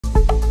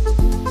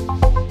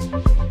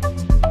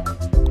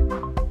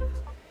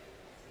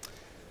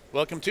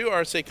Welcome to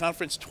RSA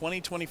Conference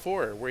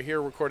 2024. We're here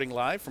recording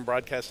live from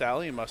Broadcast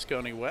Alley in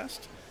Moscone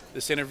West.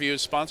 This interview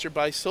is sponsored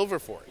by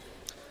Silverfort.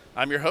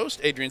 I'm your host,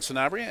 Adrian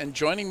Sanabria, and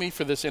joining me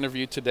for this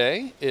interview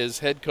today is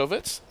Hed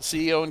Kovetz,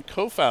 CEO and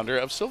co-founder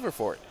of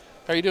Silverfort.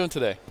 How are you doing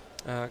today?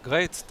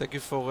 Great. Thank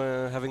you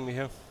for having me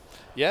here.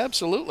 Yeah,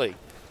 absolutely.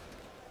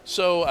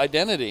 So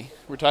identity,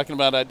 we're talking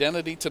about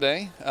identity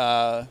today,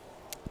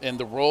 and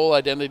the role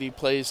identity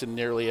plays in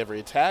nearly every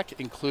attack,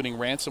 including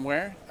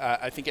ransomware.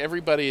 I think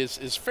everybody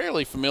is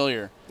fairly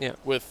familiar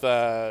with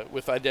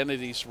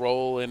identity's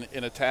role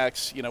in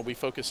attacks. You know, we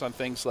focus on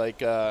things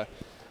like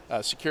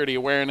security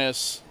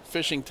awareness,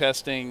 phishing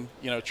testing.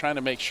 You know, trying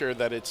to make sure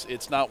that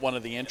it's not one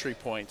of the entry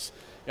points.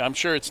 I'm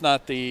sure it's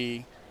not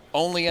the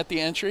only at the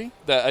entry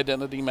that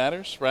identity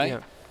matters, right?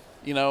 Yeah.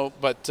 You know,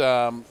 but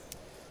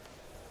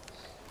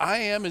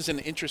IAM is an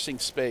interesting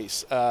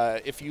space.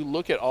 If you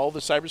look at all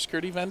the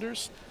cybersecurity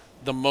vendors,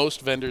 the most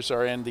vendors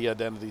are in the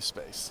identity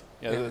space.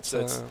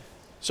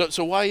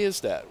 So why is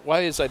that?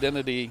 Why is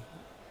identity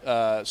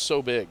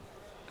so big?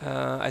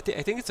 I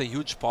think it's a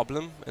huge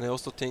problem, and I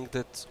also think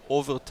that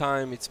over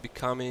time it's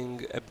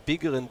becoming a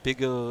bigger and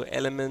bigger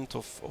element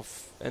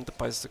of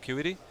enterprise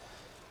security.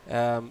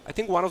 I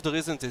think one of the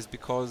reasons is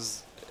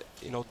because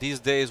these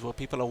days where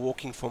people are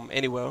working from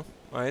anywhere,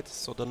 right?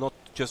 So they're not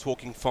just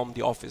working from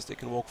the office. They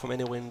can work from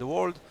anywhere in the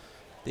world.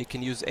 They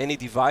can use any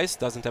device.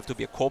 Doesn't have to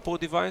be a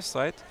corporate device,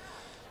 right?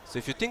 So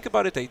if you think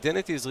about it,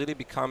 identity is really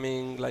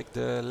becoming like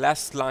the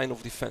last line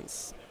of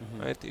defense,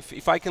 right?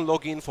 If I can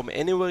log in from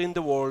anywhere in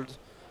the world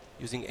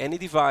using any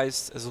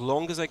device, as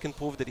long as I can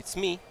prove that it's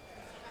me,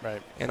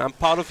 right, and I'm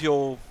part of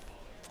your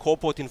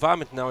corporate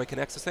environment now, I can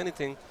access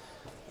anything,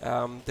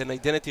 then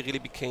identity really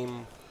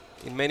became,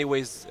 in many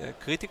ways,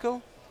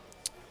 critical.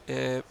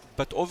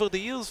 But over the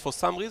years, for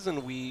some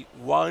reason, we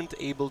weren't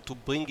able to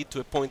bring it to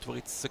a point where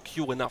it's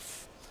secure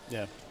enough.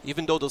 Yeah.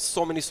 Even though there's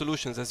so many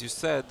solutions, as you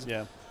said,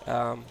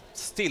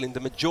 still in the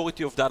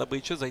majority of data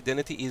breaches,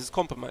 identity is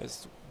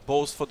compromised,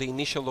 both for the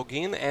initial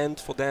login and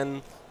for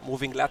then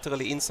moving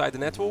laterally inside the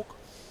network.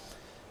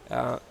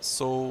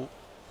 So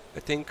I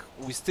think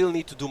we still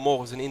need to do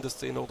more as an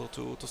industry in order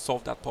to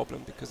solve that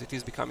problem, because it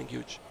is becoming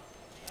huge.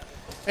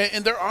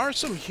 And there are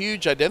some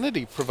huge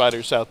identity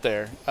providers out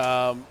there.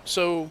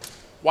 So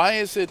why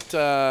is it,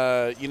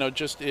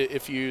 just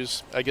if you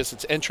use, I guess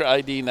it's Entra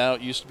ID now,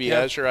 it used to be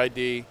Azure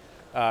ID,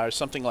 or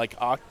something like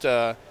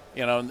Okta,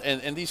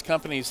 and these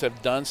companies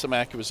have done some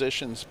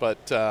acquisitions,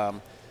 but are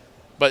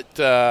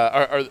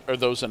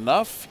those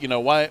enough?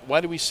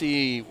 Why do we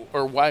see,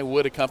 or why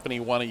would a company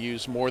want to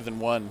use more than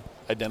one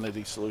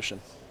identity solution?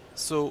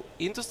 So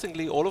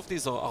interestingly, all of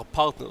these are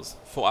partners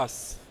for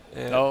us.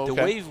 The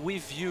way we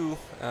view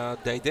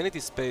the identity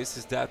space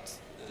is that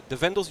the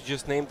vendors you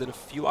just named and a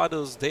few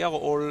others, they are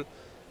all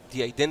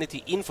the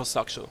identity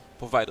infrastructure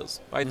providers,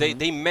 right?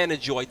 They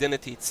manage your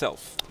identity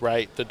itself.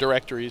 Right, the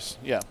directories,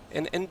 yeah.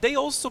 And they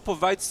also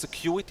provide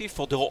security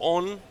for their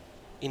own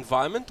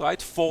environment,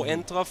 right? For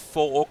Entra,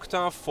 for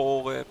Okta,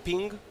 for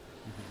Ping.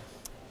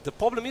 The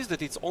problem is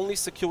that it's only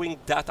securing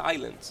that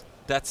island,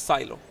 that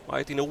silo,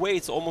 right? In a way,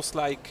 it's almost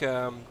like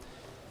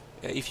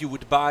if you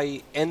would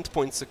buy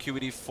endpoint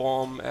security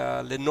from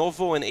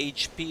Lenovo and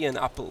HP and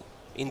Apple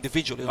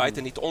individually, right?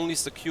 And it only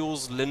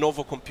secures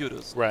Lenovo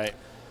computers. Right.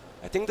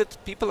 I think that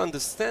people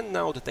understand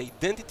now that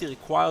identity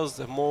requires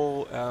a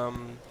more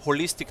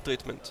holistic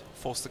treatment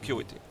for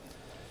security.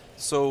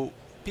 So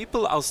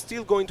people are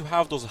still going to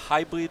have those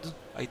hybrid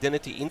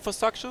identity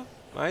infrastructure,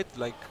 right?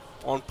 Like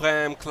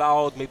on-prem,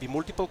 cloud, maybe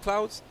multiple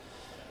clouds.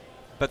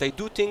 But I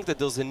do think that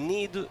there's a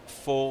need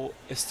for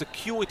a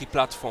security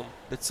platform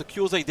that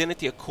secures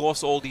identity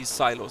across all these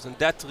silos. And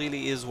that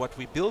really is what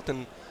we built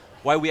and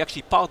why we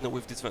actually partner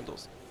with these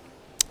vendors.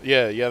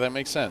 Yeah, that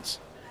makes sense.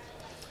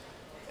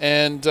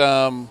 And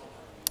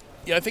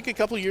I think a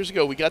couple of years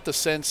ago we got the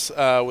sense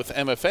with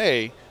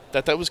MFA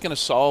that was going to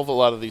solve a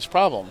lot of these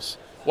problems.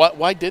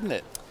 Why didn't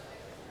it?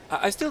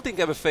 I still think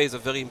MFA is a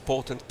very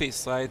important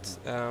piece, right?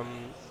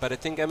 But I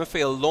think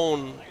MFA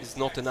alone is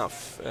not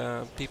enough.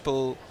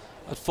 People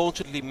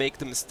unfortunately make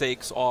the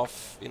mistakes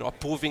of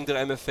approving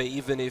their MFA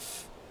even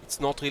if it's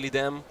not really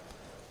them.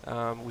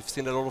 We've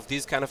seen a lot of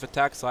these kind of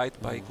attacks, right,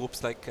 by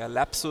groups like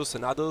Lapsus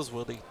and others,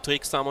 where they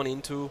trick someone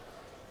into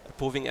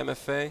approving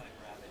MFA,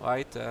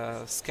 right?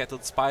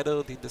 Scattered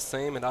Spider did the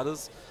same, and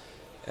others.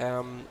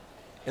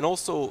 And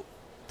also,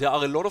 there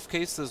are a lot of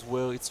cases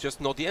where it's just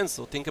not the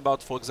answer. Think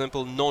about, for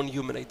example,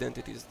 non-human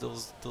identities.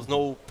 There's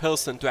no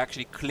person to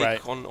actually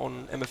click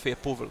on MFA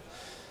approval.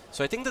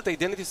 So I think that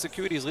identity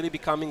security is really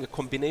becoming a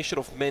combination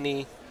of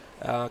many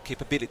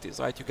capabilities,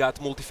 right? You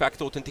got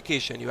multi-factor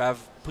authentication, you have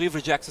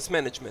privilege access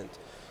management,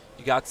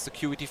 you got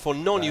security for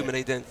non-human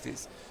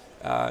identities,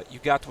 you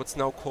got what's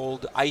now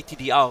called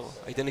ITDR,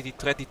 identity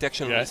threat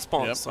detection and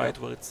response, right?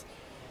 Where it's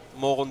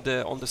more on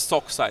the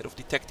SOC side of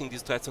detecting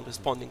these threats and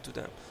responding to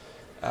them.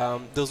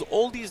 There's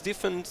all these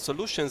different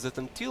solutions that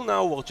until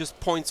now were just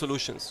point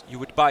solutions. You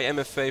would buy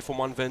MFA from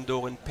one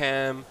vendor and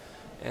PAM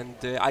and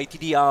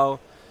ITDR,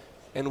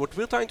 And what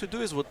we're trying to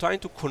do is we're trying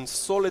to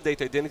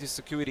consolidate identity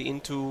security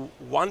into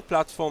one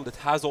platform that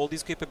has all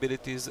these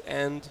capabilities,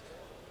 and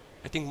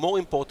I think more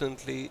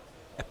importantly,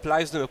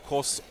 applies them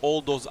across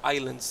all those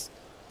islands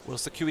where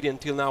security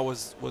until now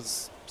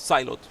was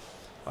siloed,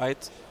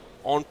 right?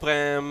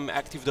 On-prem,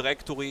 Active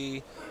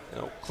Directory,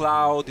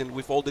 cloud, and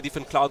with all the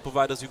different cloud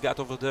providers you got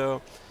over there.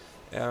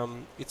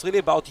 It's really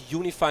about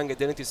unifying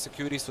identity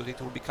security so that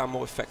it will become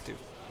more effective.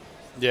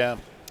 Yeah.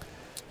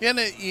 And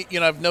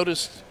I've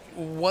noticed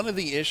one of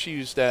the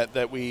issues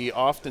that we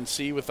often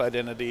see with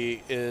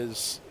identity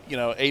is,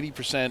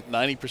 80%,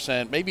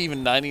 90%, maybe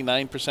even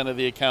 99% of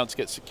the accounts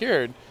get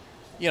secured,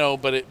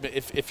 but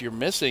if you're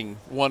missing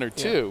one or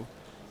two,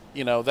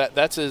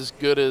 that's as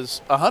good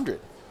as 100,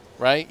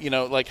 right?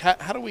 Like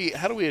how do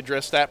we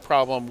address that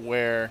problem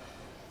where,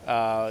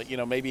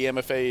 maybe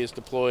MFA is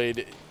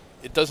deployed,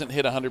 it doesn't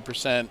hit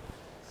 100%,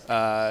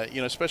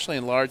 especially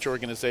in large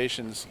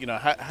organizations,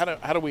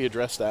 how do we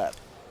address that?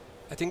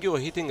 I think you are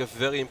hitting a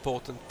very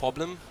important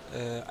problem.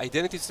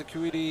 Identity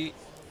security,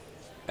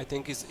 I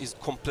think, is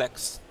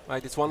complex,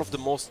 right? It's one of the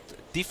most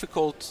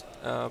difficult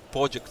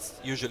projects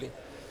usually.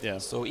 Yeah.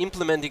 So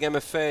implementing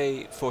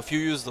MFA for a few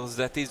users,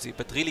 that's easy,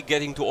 but really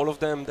getting to all of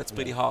them, that's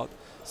pretty hard.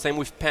 Same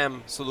with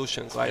PAM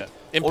solutions, right?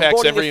 Yeah.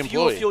 Impacts every a few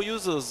employee. of your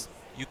users,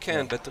 you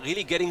can, but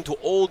really getting to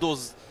all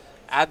those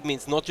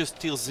admins, not just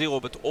tier 0,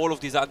 but all of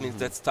these admins,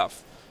 that's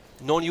tough.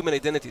 Non-human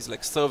identities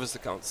like service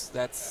accounts,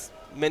 that's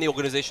many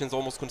organizations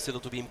almost consider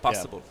to be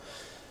impossible.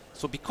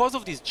 So because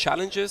of these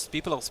challenges,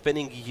 people are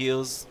spending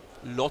years,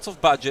 lots of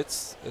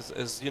budgets,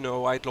 as you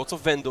know, right, lots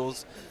of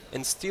vendors,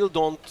 and still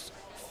don't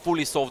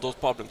fully solve those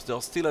problems. There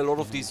are still a lot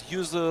of these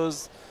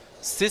users,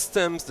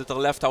 systems that are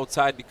left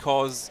outside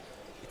because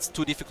it's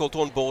too difficult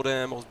to onboard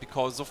them, or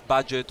because of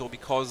budget, or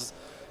because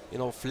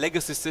of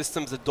legacy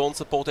systems that don't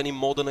support any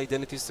modern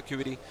identity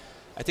security.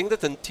 I think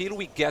that until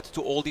we get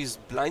to all these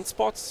blind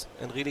spots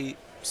and really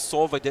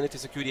solve identity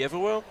security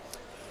everywhere,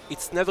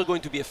 it's never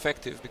going to be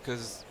effective,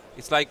 because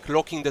it's like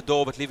locking the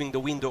door but leaving the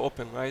window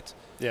open, right?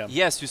 Yeah.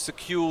 Yes, you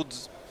secured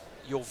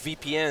your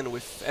VPN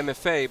with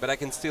MFA, but I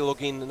can still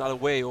log in another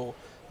way, or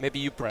maybe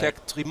you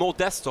protect remote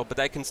desktop, but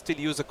I can still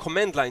use a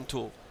command line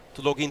tool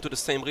to log into the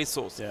same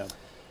resource. Yeah.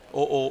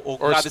 Or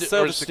grab a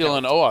service or still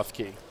account. an OAuth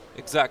key.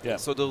 Exactly. Yeah.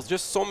 So there's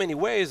just so many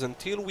ways.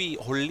 Until we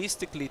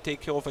holistically take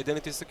care of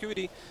identity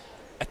security,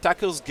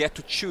 attackers get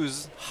to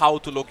choose how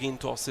to log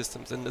into our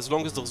systems. And as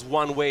long as there's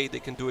one way they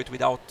can do it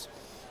without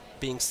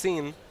being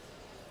seen,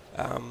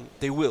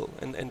 they will,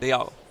 and they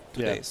are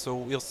today. Yeah. So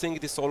we are seeing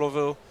this all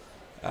over.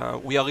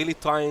 We are really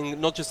trying,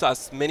 not just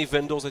us, many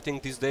vendors I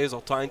think these days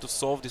are trying to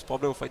solve this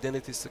problem of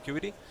identity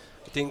security.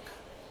 I think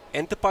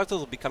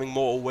enterprises are becoming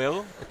more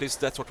aware, at least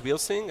that's what we are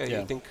seeing.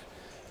 I think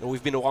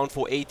we've been around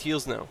for 8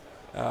 years now.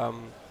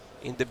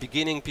 In the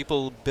beginning,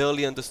 people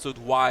barely understood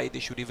why they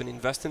should even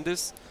invest in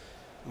this.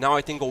 Now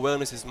I think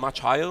awareness is much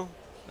higher.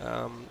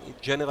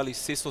 Generally,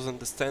 CISOs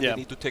understand they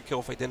need to take care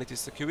of identity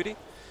security.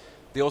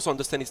 They also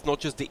understand it's not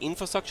just the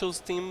infrastructure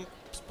team's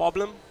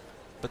problem,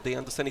 but they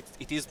understand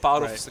it is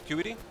part of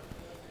security.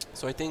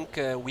 So I think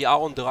we are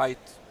on the right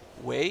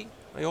way,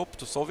 I hope,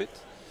 to solve it.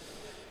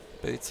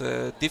 But it's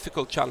a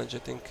difficult challenge, I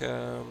think.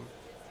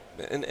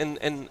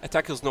 And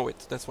attackers know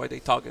it. That's why they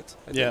target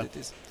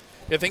identities.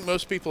 I think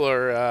most people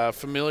are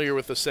familiar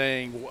with the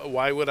saying,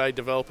 why would I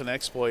develop an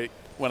exploit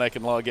when I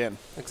can log in?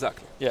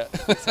 Exactly. Yeah.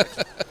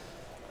 Exactly.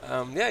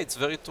 It's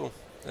very true.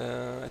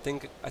 I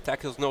think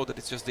attackers know that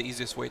it's just the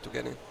easiest way to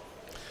get in.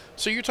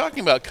 So you're talking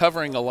about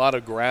covering a lot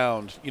of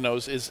ground.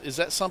 Is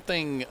that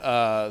something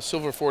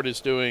Silverfort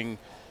is doing?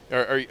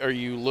 Are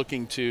you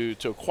looking to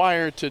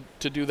acquire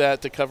to do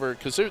that, to cover?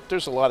 Because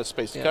there's a lot of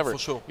space to cover. For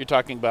sure. You're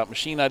talking about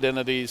machine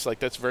identities, like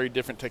that's very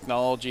different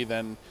technology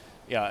than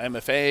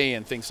MFA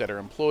and things that are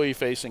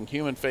employee-facing,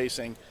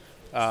 human-facing.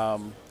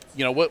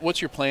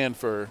 What's your plan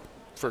for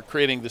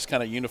creating this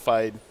kind of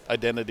unified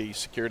identity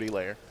security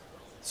layer?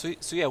 So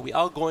we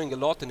are growing a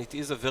lot, and it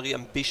is a very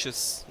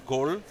ambitious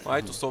goal,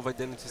 right, to solve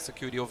identity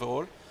security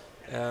overall.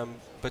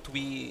 But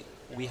we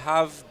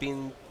have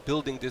been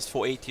building this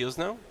for 8 years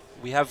now.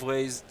 We have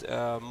raised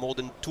more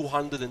than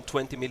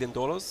 $220 million,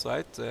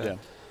 right?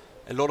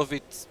 A lot of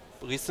it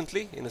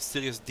recently in a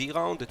Series D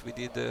round that we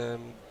did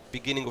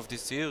beginning of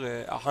this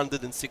year,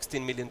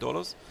 $116 million.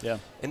 Yeah.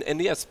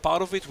 And yes,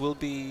 part of it will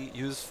be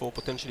used for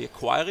potentially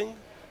acquiring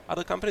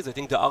other companies. I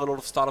think there are a lot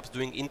of startups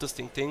doing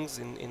interesting things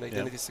in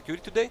identity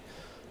security today.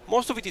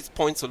 Most of it is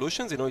point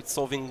solutions. It's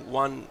solving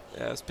one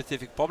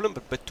specific problem,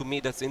 but to me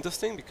that's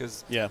interesting,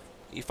 because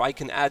if I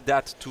can add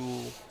that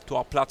to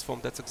our platform,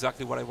 that's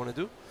exactly what I want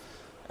to do.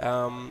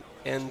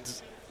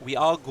 And we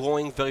are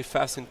growing very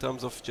fast in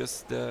terms of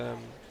just the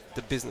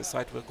business,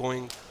 right? We're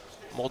growing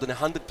more than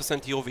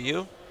 100% year over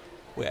year.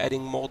 We're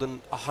adding more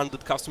than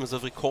 100 customers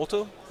every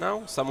quarter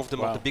now. Some of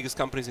them are the biggest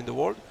companies in the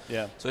world.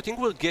 Yeah. So I think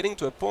we're getting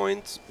to a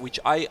point which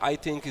I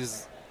think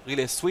is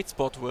really a sweet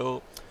spot, where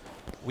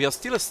we are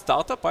still a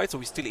startup, right? So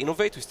we still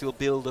innovate, we still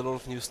build a lot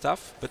of new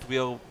stuff, but we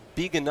are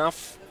big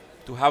enough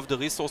to have the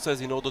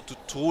resources in order to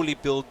truly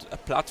build a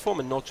platform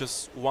and not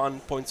just one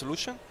point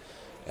solution.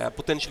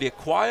 potentially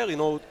acquire,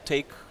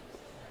 take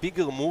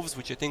bigger moves,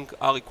 which I think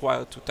are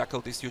required to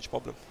tackle this huge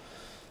problem.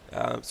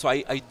 So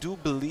I do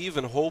believe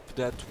and hope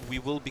that we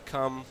will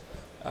become,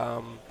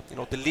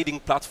 the leading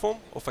platform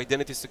of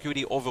identity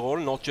security overall,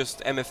 not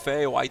just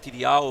MFA or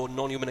ITDR or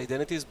non-human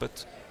identities,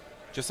 but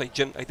just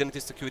identity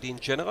security in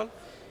general.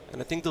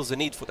 And I think there's a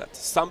need for that.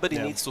 Somebody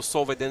needs to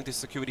solve identity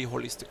security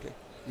holistically.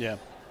 Yeah.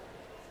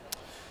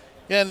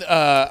 And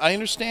I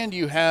understand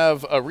you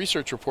have a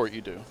research report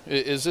you do.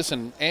 Is this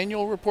an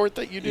annual report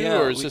that you do,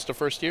 or is this the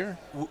first year?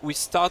 We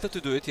started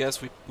to do it,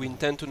 yes. We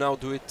intend to now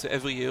do it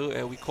every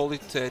year. We call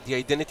it the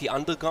Identity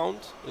Underground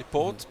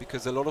report,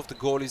 because a lot of the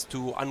goal is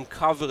to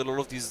uncover a lot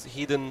of these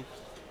hidden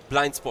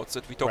blind spots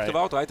that we talked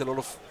about, right? A lot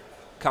of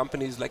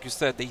companies, like you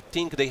said, they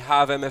think they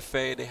have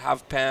MFA, they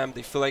have PAM,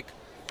 they feel like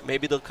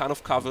maybe they're kind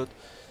of covered.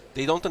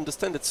 They don't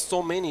understand that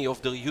so many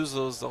of their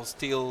users are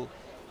still,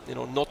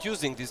 not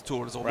using these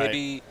tools, or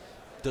maybe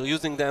they're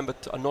using them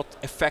but are not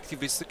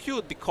effectively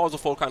secured because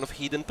of all kind of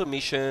hidden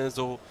permissions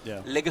or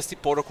legacy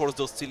protocols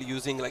they're still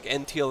using, like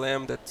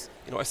NTLM that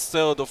a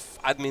third of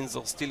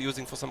admins are still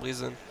using for some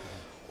reason,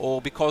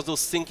 or because they're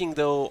syncing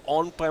their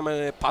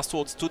on-prem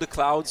passwords to the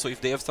cloud. So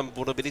if they have some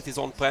vulnerabilities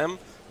on-prem,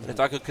 an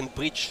attacker can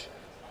breach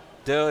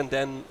there and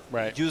then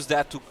use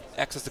that to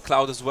access the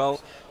cloud as well.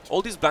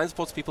 All these blind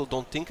spots people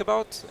don't think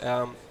about.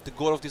 The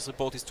goal of this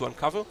report is to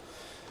uncover.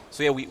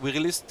 So we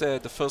released the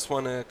first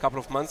one a couple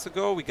of months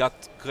ago. We got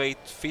great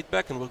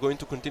feedback, and we're going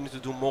to continue to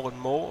do more and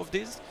more of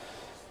these.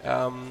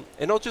 And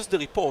not just the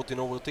report,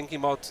 we're thinking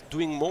about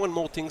doing more and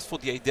more things for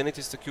the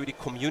identity security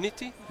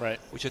community,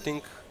 which I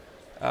think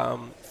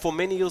for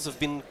many years have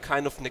been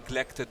kind of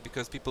neglected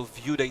because people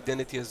viewed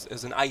identity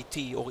as an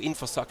IT or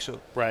infrastructure.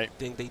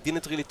 They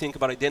didn't really think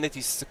about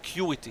identity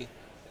security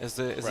as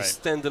a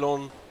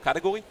standalone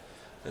category.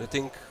 And I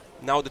think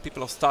now that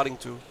people are starting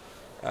to,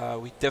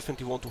 we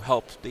definitely want to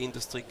help the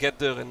industry get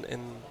there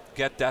and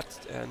get that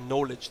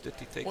knowledge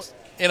that it takes. Well,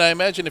 and I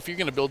imagine if you're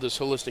going to build this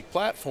holistic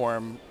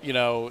platform,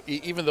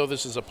 even though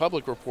this is a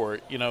public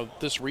report,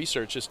 this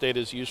research, this data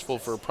is useful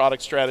for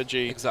product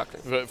strategy,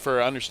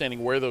 for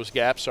understanding where those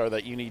gaps are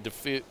that you need to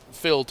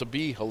fill to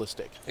be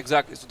holistic.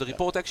 Exactly. So the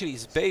report actually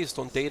is based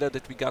on data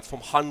that we got from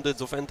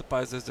hundreds of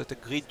enterprises that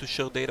agreed to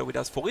share data with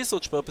us for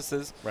research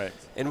purposes.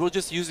 And we're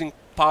just using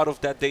part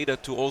of that data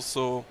to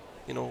also,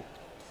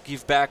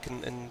 give back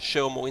and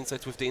share more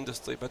insights with the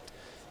industry. But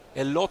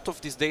a lot of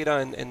this data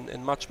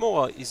and much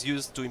more is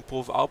used to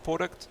improve our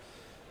product.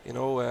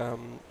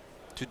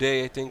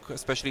 Today, I think,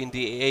 especially in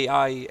the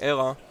AI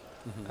era,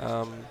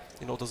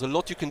 there's a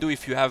lot you can do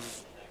if you have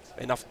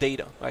enough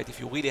data, right? If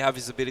you really have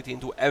visibility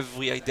into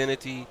every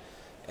identity,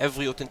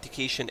 every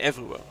authentication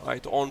everywhere,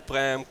 right?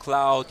 On-prem,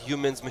 cloud,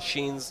 humans,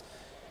 machines,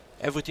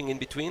 everything in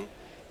between.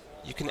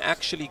 You can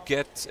actually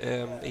get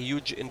a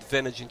huge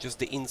advantage in just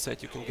the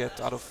insight you can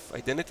get out of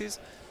identities.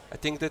 I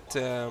think that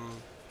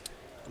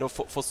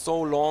for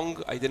so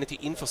long, identity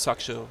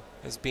infrastructure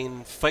has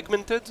been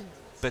fragmented,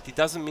 but it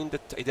doesn't mean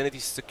that identity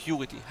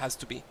security has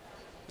to be.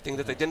 I think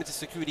that identity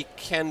security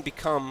can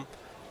become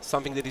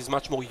something that is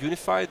much more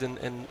unified,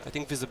 and I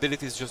think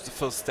visibility is just the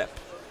first step.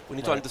 We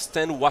need to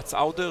understand what's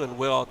out there and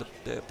where are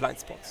the blind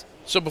spots.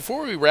 So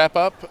before we wrap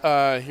up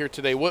here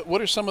today,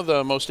 what are some of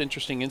the most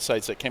interesting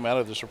insights that came out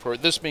of this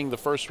report, this being the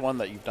first one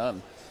that you've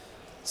done?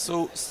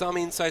 So some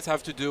insights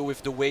have to do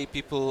with the way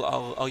people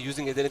are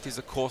using identities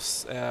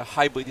across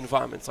hybrid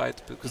environments, right?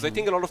 Because I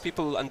think a lot of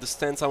people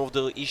understand some of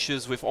the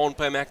issues with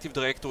on-prem Active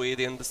Directory.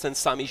 They understand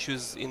some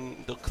issues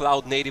in the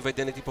cloud-native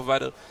identity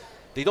provider.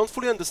 They don't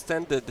fully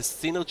understand the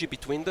synergy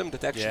between them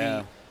that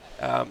actually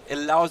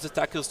allows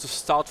attackers to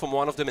start from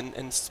one of them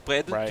and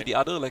spread to the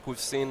other, like we've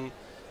seen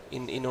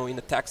in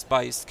attacks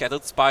by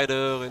Scattered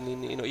Spider, and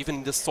even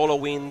in the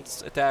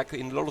SolarWinds attack,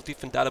 in a lot of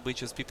different data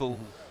breaches, people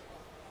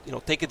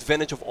take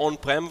advantage of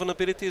on-prem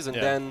vulnerabilities and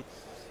then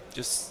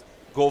just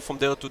go from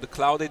there to the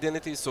cloud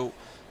identity. So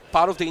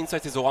part of the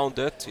insight is around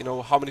that,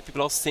 how many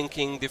people are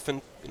syncing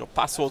different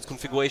passwords,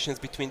 configurations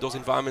between those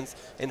environments,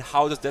 and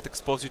how does that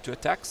expose you to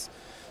attacks.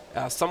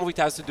 Some of it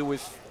has to do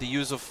with the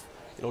use of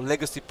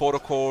legacy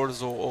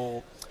protocols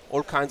or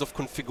all kinds of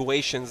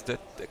configurations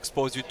that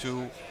expose you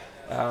to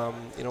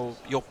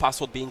your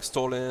password being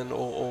stolen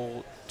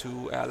or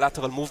to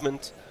lateral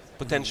movement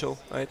potential,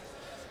 right?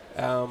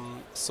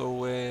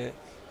 So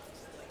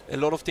a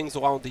lot of things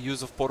around the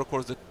use of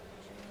protocols that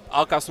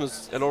our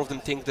customers, a lot of them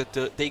think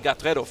that they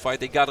got rid of, right?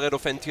 They got rid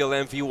of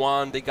NTLM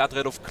v1, they got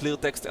rid of clear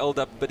text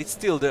LDAP, but it's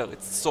still there.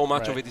 It's so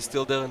much of it is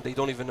still there, and they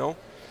don't even know.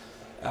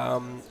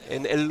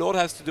 And a lot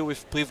has to do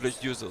with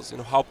privileged users,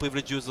 how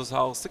privileged users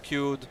are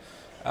secured,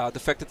 the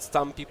fact that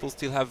some people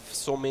still have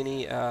so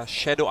many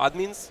shadow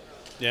admins,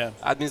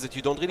 admins that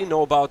you don't really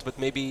know about, but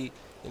maybe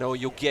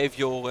you gave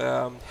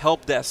your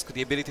help desk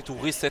the ability to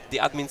reset the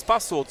admin's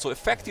password, so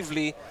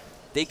effectively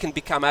they can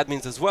become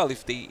admins as well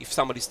if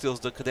somebody steals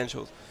their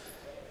credentials.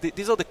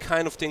 These are the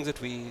kind of things that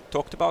we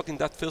talked about in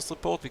that first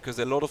report, because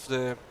a lot of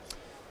the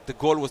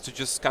goal was to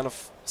just kind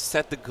of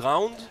set the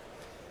ground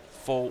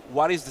for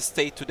what is the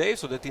state today,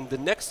 so that in the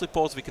next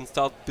reports we can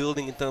start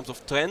building in terms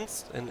of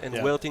trends and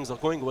where things are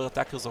going, where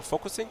attackers are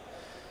focusing.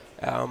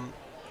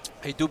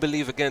 I do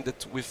believe, again,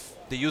 that with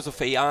the use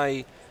of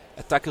AI,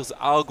 attackers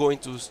are going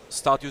to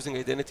start using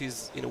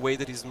identities in a way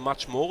that is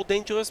much more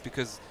dangerous,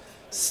 because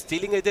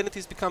stealing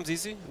identities becomes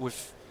easy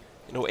with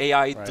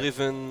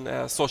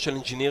AI-driven social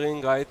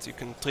engineering, right? You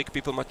can trick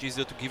people much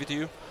easier to give it to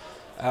you.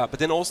 But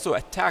then also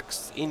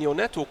attacks in your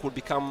network will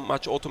become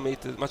much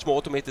more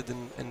automated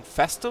and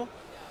faster.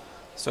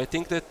 So I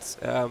think that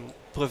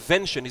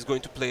prevention is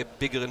going to play a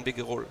bigger and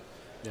bigger role,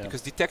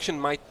 because detection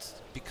might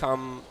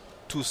become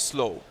too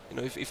slow.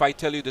 If I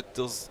tell you that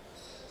there's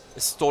a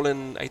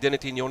stolen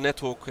identity in your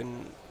network,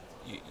 and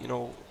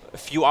a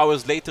few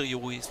hours later you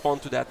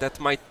respond to that, that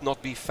might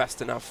not be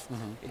fast enough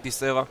in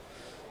this era.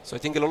 So I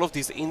think a lot of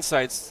these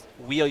insights,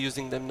 we are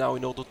using them now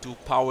in order to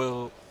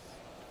power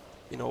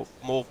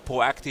more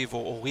proactive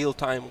or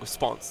real-time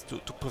response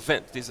to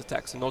prevent these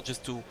attacks, and not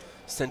just to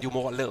send you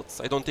more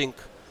alerts. I don't think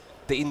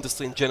the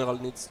industry in general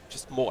needs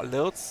just more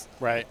alerts,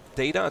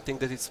 data. I think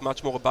that it's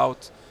much more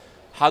about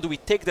how do we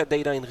take that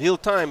data in real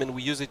time and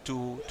we use it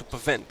to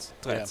prevent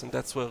threats, and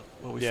that's where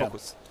we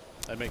focus.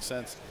 That makes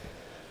sense.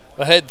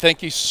 Well, Hed,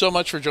 thank you so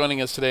much for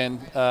joining us today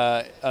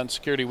on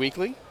Security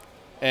Weekly.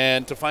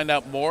 And to find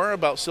out more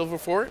about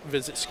Silverfort,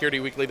 visit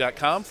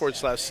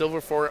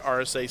securityweekly.com/Silverfort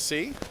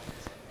RSAC.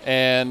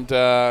 And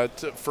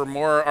for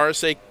more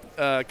RSA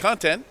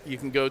content, you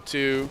can go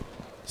to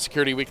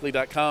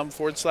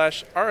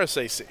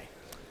securityweekly.com/RSAC.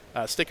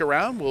 Stick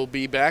around. We'll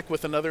be back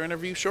with another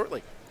interview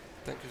shortly.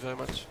 Thank you very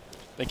much.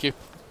 Thank you.